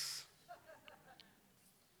was.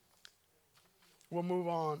 We'll move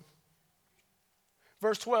on.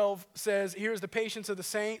 Verse 12 says, here's the patience of the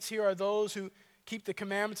saints. Here are those who keep the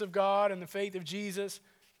commandments of God and the faith of Jesus.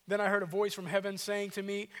 Then I heard a voice from heaven saying to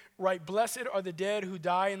me, write, blessed are the dead who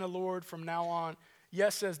die in the Lord from now on.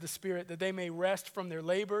 Yes, says the Spirit, that they may rest from their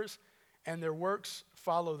labors and their works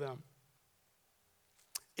follow them.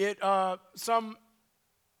 Some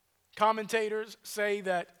commentators say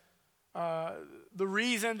that the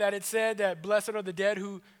reason that it said that blessed are the dead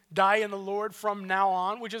who die in the Lord from now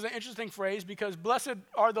on, which is an interesting phrase because blessed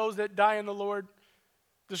are those that die in the Lord,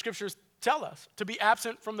 the scriptures tell us, to be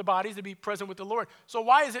absent from the bodies, to be present with the Lord. So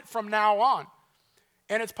why is it from now on?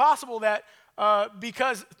 And it's possible that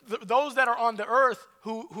because those that are on the earth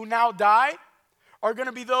who now die are going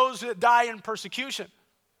to be those that die in persecution.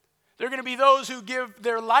 They're going to be those who give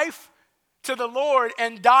their life to the Lord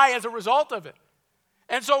and die as a result of it.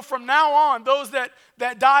 And so from now on, those that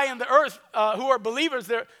die in the earth who are believers,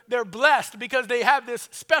 they're blessed because they have this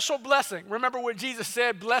special blessing. Remember what Jesus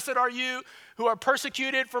said, blessed are you who are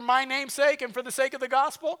persecuted for my name's sake and for the sake of the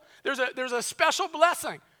gospel? There's a special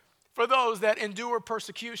blessing for those that endure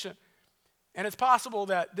persecution. And it's possible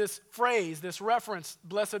that this phrase, this reference,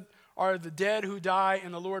 blessed are the dead who die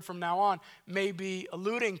in the Lord from now on, may be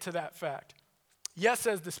alluding to that fact. Yes,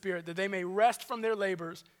 says the Spirit, that they may rest from their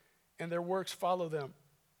labors and their works follow them.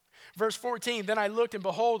 Verse 14, then I looked and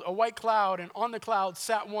behold a white cloud, and on the cloud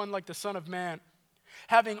sat one like the Son of Man,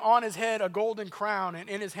 having on his head a golden crown and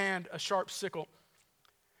in his hand a sharp sickle.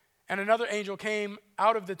 And another angel came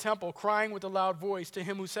out of the temple, crying with a loud voice to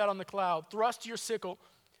him who sat on the cloud, thrust your sickle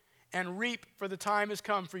and reap, for the time is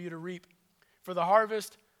come for you to reap, for the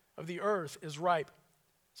harvest of the earth is ripe.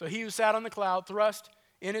 So he who sat on the cloud thrust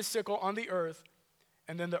in his sickle on the earth,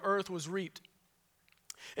 and then the earth was reaped.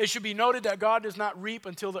 It should be noted that God does not reap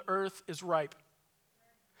until the earth is ripe.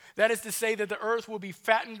 That is to say that the earth will be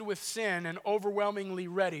fattened with sin and overwhelmingly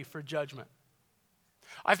ready for judgment.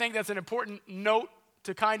 I think that's an important note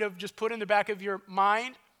to kind of just put in the back of your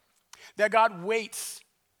mind, that God waits.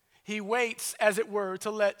 He waits, as it were,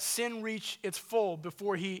 to let sin reach its full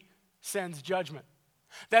before he sends judgment.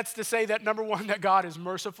 That's to say that, number one, that God is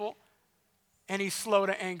merciful and he's slow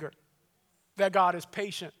to anger, that God is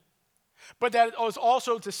patient. But that is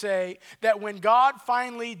also to say that when God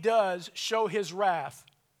finally does show his wrath,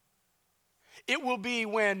 it will be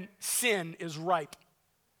when sin is ripe.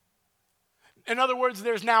 In other words,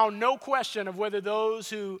 there's now no question of whether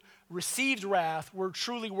those who received wrath were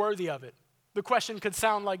truly worthy of it. The question could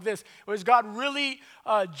sound like this: was God really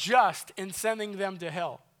just in sending them to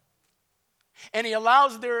hell? And he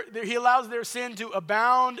allows their sin to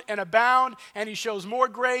abound, and he shows more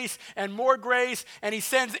grace, and he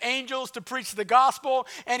sends angels to preach the gospel,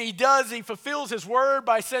 and he fulfills his word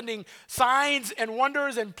by sending signs and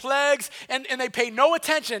wonders and plagues, and they pay no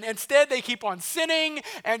attention. Instead, they keep on sinning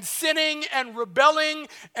and rebelling,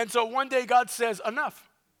 and so one day God says, enough.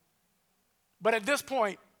 But at this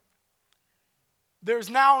point,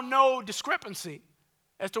 there's now no discrepancy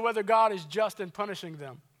as to whether God is just in punishing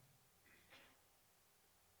them,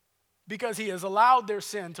 because he has allowed their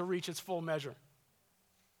sin to reach its full measure.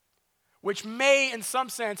 Which may, in some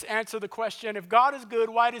sense, answer the question, if God is good,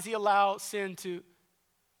 why does he allow sin to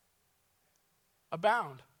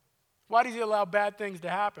abound? Why does he allow bad things to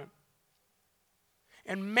happen?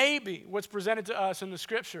 And maybe what's presented to us in the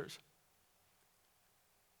scriptures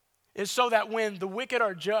is so that when the wicked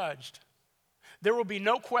are judged, there will be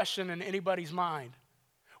no question in anybody's mind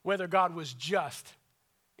whether God was just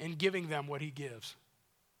in giving them what he gives.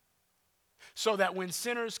 So that when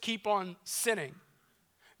sinners keep on sinning,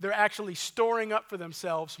 they're actually storing up for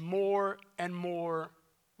themselves more and more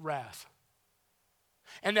wrath.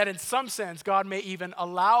 And that in some sense, God may even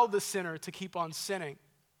allow the sinner to keep on sinning.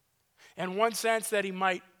 In one sense, that he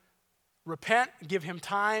might repent, give him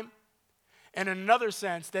time. And in another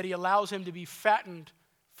sense, that he allows him to be fattened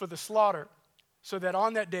for the slaughter, so that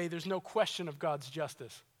on that day, there's no question of God's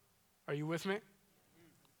justice. Are you with me?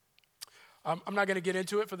 I'm not going to get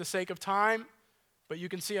into it for the sake of time, but you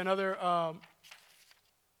can see you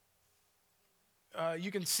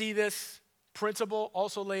can see this principle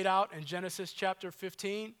also laid out in Genesis chapter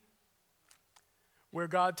 15, where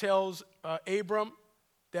God tells Abram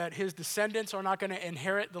that his descendants are not going to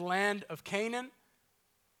inherit the land of Canaan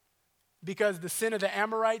because the sin of the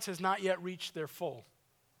Amorites has not yet reached their full.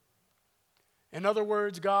 In other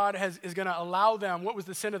words, God is going to allow them. What was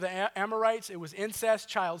the sin of the Amorites? It was incest,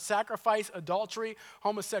 child sacrifice, adultery,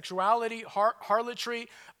 homosexuality, harlotry,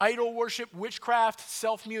 idol worship, witchcraft,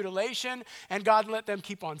 self-mutilation. And God let them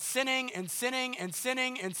keep on sinning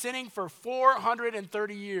for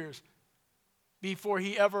 430 years before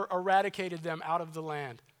he ever eradicated them out of the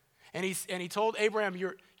land. And he told Abraham,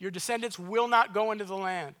 your descendants will not go into the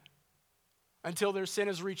land until their sin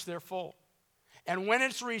has reached their full. And when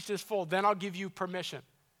it's reached its full, then I'll give you permission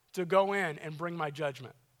to go in and bring my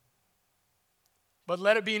judgment. But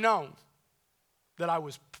let it be known that I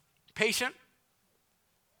was patient,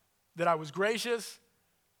 that I was gracious,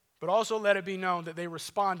 but also let it be known that they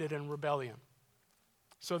responded in rebellion,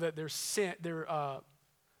 so that their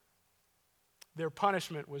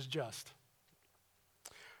punishment was just.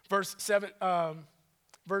 Verse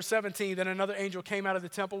 17, then another angel came out of the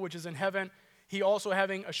temple which is in heaven, he also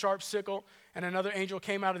having a sharp sickle, and another angel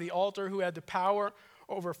came out of the altar who had the power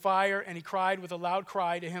over fire, and he cried with a loud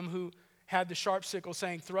cry to him who had the sharp sickle,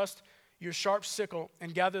 saying, thrust your sharp sickle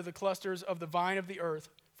and gather the clusters of the vine of the earth,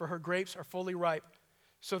 for her grapes are fully ripe.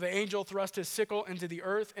 So the angel thrust his sickle into the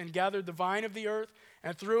earth and gathered the vine of the earth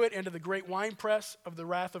and threw it into the great winepress of the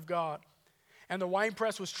wrath of God. And the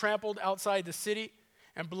winepress was trampled outside the city,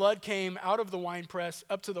 and blood came out of the winepress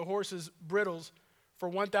up to the horses' bridles for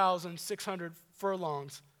 1,600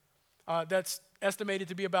 furlongs. That's estimated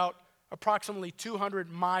to be about approximately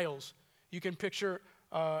 200 miles. You can picture,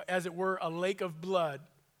 as it were, a lake of blood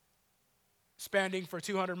spanning for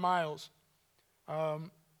 200 miles.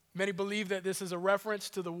 Many believe that this is a reference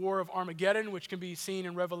to the War of Armageddon, which can be seen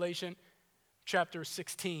in Revelation chapter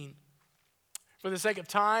 16. For the sake of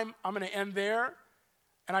time, I'm going to end there,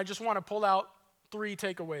 and I just want to pull out 3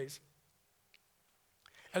 takeaways.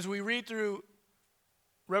 As we read through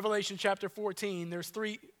Revelation chapter 14, there's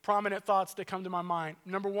 3 prominent thoughts that come to my mind.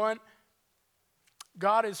 Number 1,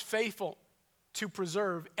 God is faithful to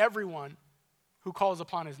preserve everyone who calls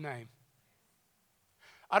upon his name.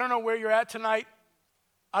 I don't know where you're at tonight.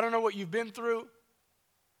 I don't know what you've been through.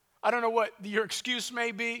 I don't know what your excuse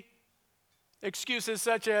may be. Excuses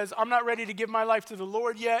such as, I'm not ready to give my life to the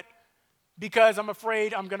Lord yet because I'm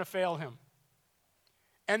afraid I'm going to fail him.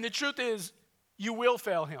 And the truth is, you will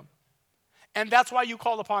fail him. And that's why you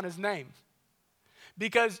call upon his name.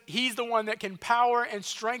 Because he's the one that can power and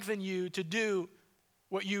strengthen you to do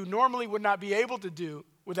what you normally would not be able to do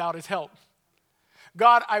without his help.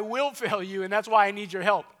 God, I will fail you, and that's why I need your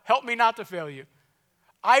help. Help me not to fail you.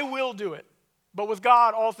 I will do it. But with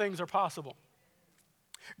God, all things are possible.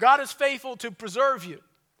 God is faithful to preserve you.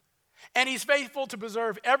 And he's faithful to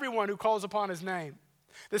preserve everyone who calls upon his name.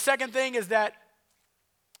 The second thing is that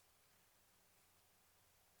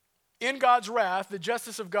in God's wrath, the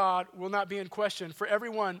justice of God will not be in question, for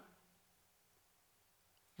everyone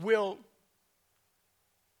will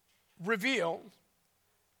reveal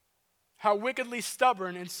how wickedly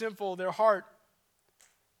stubborn and sinful their heart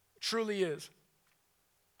truly is.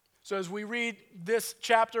 So as we read this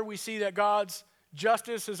chapter, we see that God's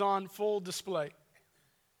justice is on full display.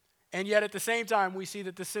 And yet at the same time, we see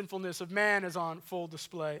that the sinfulness of man is on full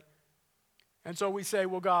display. And so we say,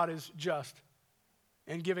 well, God is just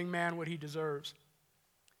in giving man what he deserves.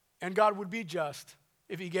 And God would be just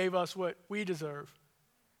if he gave us what we deserve.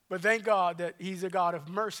 But thank God that he's a God of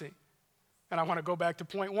mercy. And I want to go back to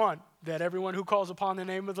point one, that everyone who calls upon the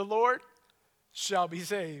name of the Lord shall be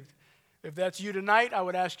saved. If that's you tonight, I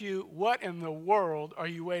would ask you, what in the world are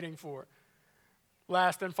you waiting for?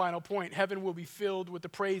 Last and final point, heaven will be filled with the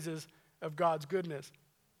praises of God's goodness.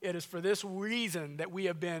 It is for this reason that we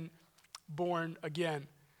have been born again.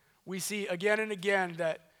 We see again and again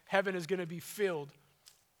that heaven is going to be filled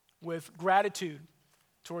with gratitude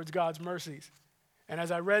towards God's mercies. And as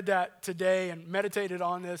I read that today and meditated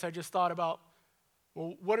on this, I just thought about,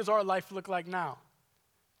 well, what does our life look like now?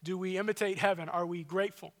 Do we imitate heaven? Are we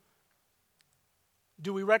grateful?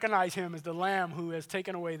 Do we recognize him as the Lamb who has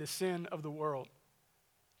taken away the sin of the world?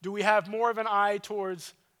 Do we have more of an eye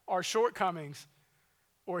towards our shortcomings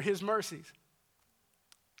or his mercies?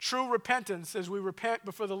 True repentance, as we repent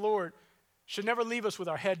before the Lord, should never leave us with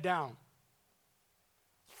our head down,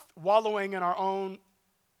 wallowing in our own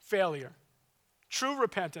failure. True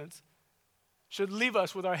repentance should leave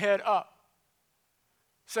us with our head up,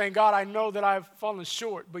 saying, God, I know that I've fallen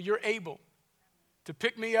short, but you're able to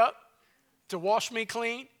pick me up, to wash me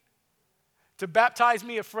clean, to baptize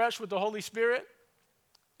me afresh with the Holy Spirit.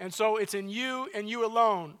 And so it's in you and you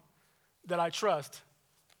alone that I trust.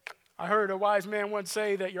 I heard a wise man once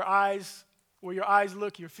say that where your eyes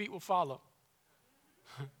look, your feet will follow.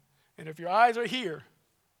 And if your eyes are here,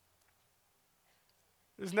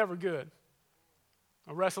 it's never good.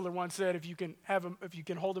 A wrestler once said, if you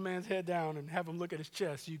can hold a man's head down and have him look at his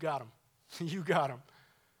chest, you got him. You got him.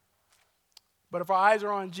 But if our eyes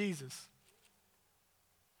are on Jesus,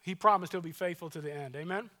 he promised he'll be faithful to the end.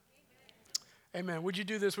 Amen? Amen. Would you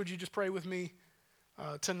do this? Would you just pray with me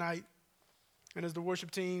tonight? And as the worship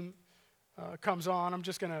team comes on, I'm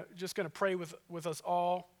just gonna pray with us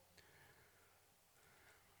all.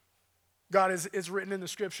 God, as it's written in the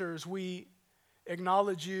scriptures, we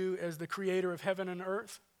acknowledge you as the creator of heaven and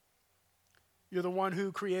earth. You're the one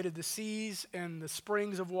who created the seas and the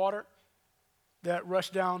springs of water that rush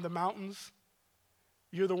down the mountains.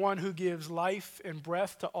 You're the one who gives life and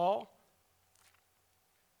breath to all.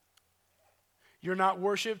 You're not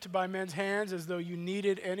worshiped by men's hands as though you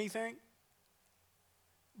needed anything,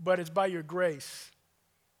 but it's by your grace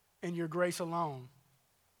and your grace alone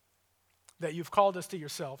that you've called us to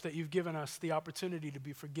yourself, that you've given us the opportunity to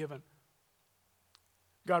be forgiven.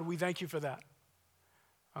 God, we thank you for that.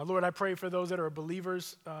 Lord, I pray for those that are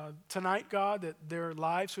believers tonight, God, that their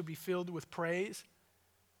lives would be filled with praise,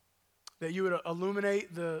 that you would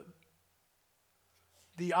illuminate the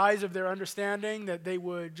eyes of their understanding, that they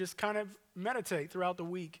would just kind of meditate throughout the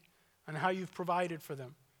week on how you've provided for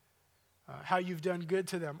them, how you've done good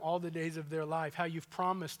to them all the days of their life, how you've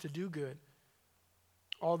promised to do good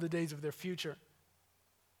all the days of their future.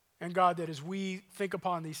 And God, that as we think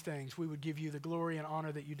upon these things, we would give you the glory and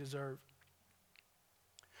honor that you deserve.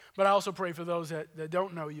 But I also pray for those that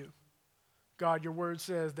don't know you. God, your word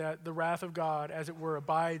says that the wrath of God, as it were,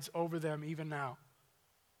 abides over them even now.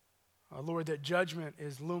 Lord, that judgment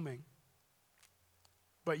is looming.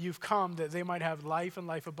 But you've come that they might have life and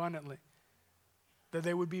life abundantly, that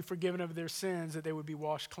they would be forgiven of their sins, that they would be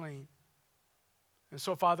washed clean. And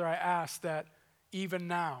so, Father, I ask that even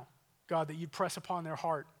now, God, that you'd press upon their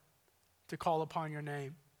heart to call upon your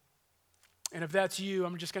name. And if that's you,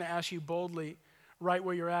 I'm just going to ask you boldly, right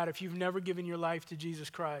where you're at, if you've never given your life to Jesus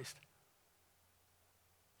Christ,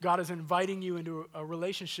 God is inviting you into a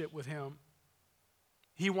relationship with him.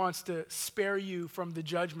 He wants to spare you from the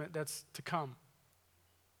judgment that's to come.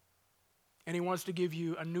 And he wants to give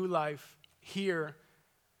you a new life here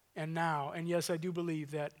and now. And yes, I do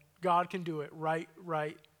believe that God can do it right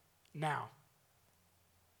now,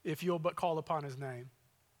 if you'll but call upon his name.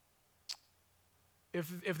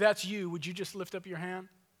 If that's you, would you just lift up your hand?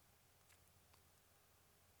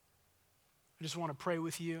 I just want to pray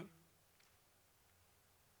with you.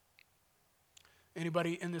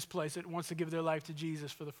 Anybody in this place that wants to give their life to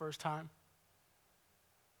Jesus for the first time?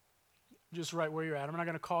 Just right where you're at. I'm not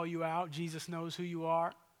going to call you out. Jesus knows who you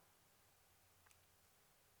are.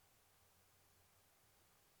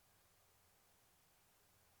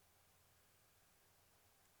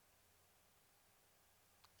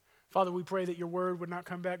 Father, we pray that your word would not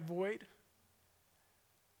come back void.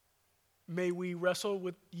 May we wrestle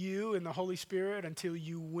with you and the Holy Spirit until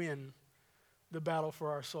you win the battle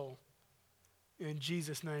for our soul. In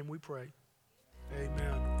Jesus' name we pray.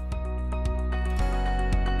 Amen.